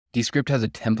Descript has a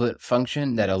template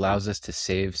function that allows us to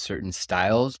save certain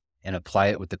styles and apply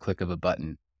it with the click of a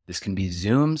button. This can be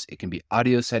zooms, it can be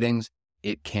audio settings,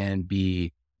 it can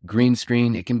be green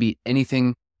screen, it can be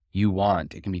anything you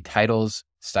want. It can be titles,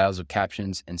 styles of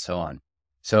captions, and so on.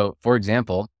 So for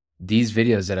example, these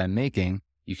videos that I'm making,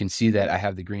 you can see that I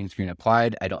have the green screen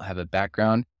applied. I don't have a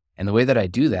background. And the way that I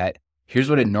do that, here's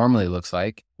what it normally looks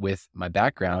like with my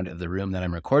background of the room that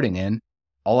I'm recording in.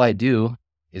 All I do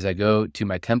is I go to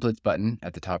my templates button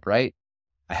at the top right.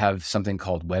 I have something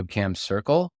called webcam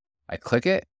circle. I click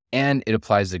it and it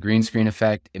applies the green screen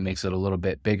effect. It makes it a little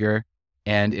bit bigger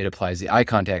and it applies the eye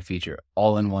contact feature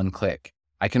all in one click.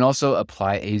 I can also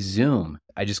apply a zoom.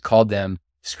 I just called them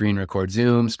screen record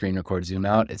zoom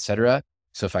out, etc.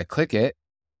 So if I click it,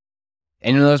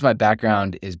 and you'll notice my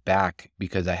background is back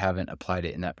because I haven't applied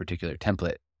it in that particular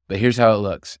template. But here's how it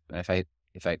looks. If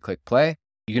I click play,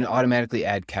 you can automatically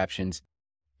add captions.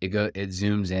 It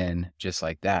zooms in just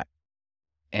like that.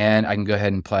 And I can go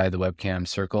ahead and apply the webcam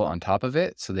circle on top of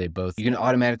it. So they're both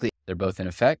in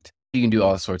effect. You can do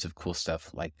all sorts of cool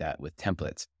stuff like that with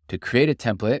templates. To create a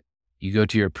template, you go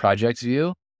to your projects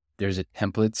view. There's a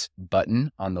templates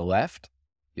button on the left.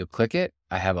 You'll click it.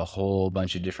 I have a whole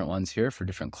bunch of different ones here for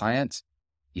different clients.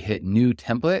 You hit new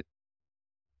template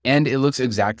and it looks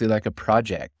exactly like a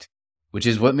project, which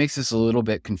is what makes this a little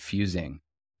bit confusing.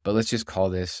 But let's just call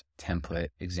this template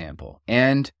example.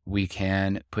 And we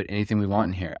can put anything we want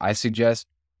in here. I suggest,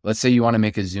 let's say you want to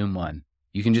make a Zoom one.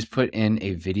 You can just put in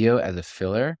a video as a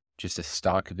filler, just a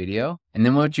stock video. And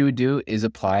then what you would do is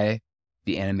apply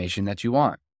the animation that you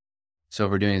want. So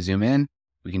if we're doing a zoom in,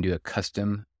 we can do a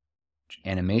custom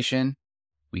animation.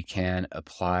 We can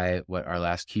apply what our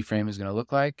last keyframe is going to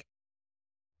look like,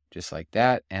 just like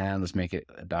that. And let's make it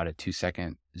about a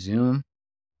 2-second zoom.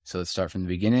 So let's start from the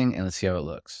beginning and let's see how it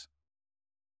looks.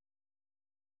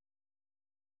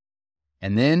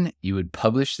 And then you would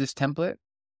publish this template.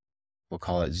 We'll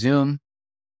call it Zoom.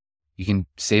 You can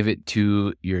save it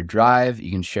to your drive.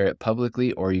 You can share it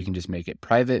publicly, or you can just make it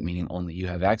private, meaning only you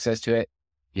have access to it.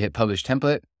 You hit publish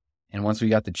template. And once we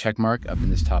got the check mark up in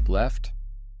this top left,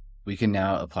 we can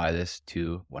now apply this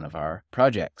to one of our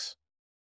projects.